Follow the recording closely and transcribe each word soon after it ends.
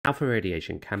Alpha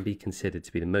radiation can be considered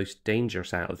to be the most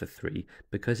dangerous out of the three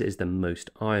because it is the most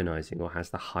ionizing or has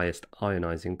the highest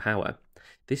ionizing power.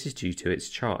 This is due to its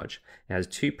charge. It has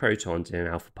 2 protons in an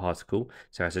alpha particle,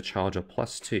 so it has a charge of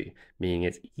 +2, meaning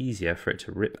it's easier for it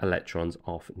to rip electrons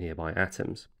off nearby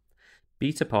atoms.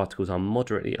 Beta particles are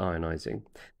moderately ionizing.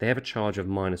 They have a charge of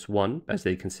 -1 as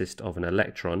they consist of an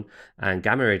electron, and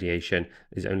gamma radiation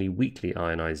is only weakly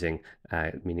ionizing,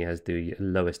 meaning it has the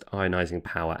lowest ionizing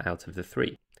power out of the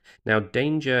three. Now,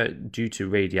 danger due to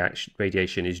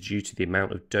radiation is due to the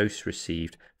amount of dose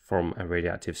received from a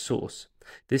radioactive source.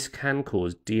 This can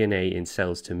cause DNA in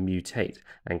cells to mutate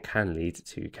and can lead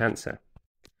to cancer.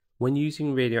 When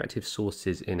using radioactive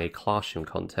sources in a classroom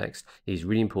context, it is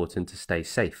really important to stay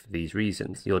safe for these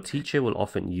reasons. Your teacher will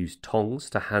often use tongs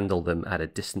to handle them at a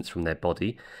distance from their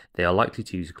body. They are likely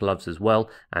to use gloves as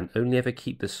well, and only ever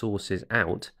keep the sources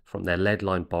out from their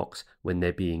lead-lined box when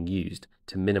they're being used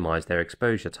to minimize their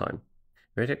exposure time.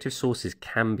 Radioactive sources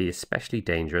can be especially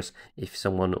dangerous if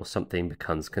someone or something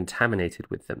becomes contaminated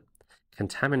with them.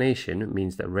 Contamination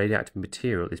means that radioactive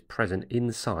material is present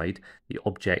inside the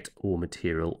object or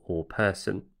material or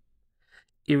person.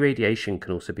 Irradiation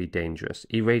can also be dangerous.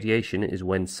 Irradiation is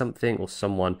when something or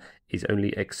someone is only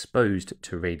exposed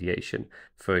to radiation.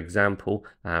 For example,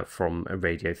 from a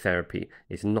radiotherapy.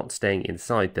 It's not staying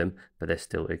inside them, but they're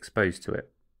still exposed to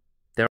it.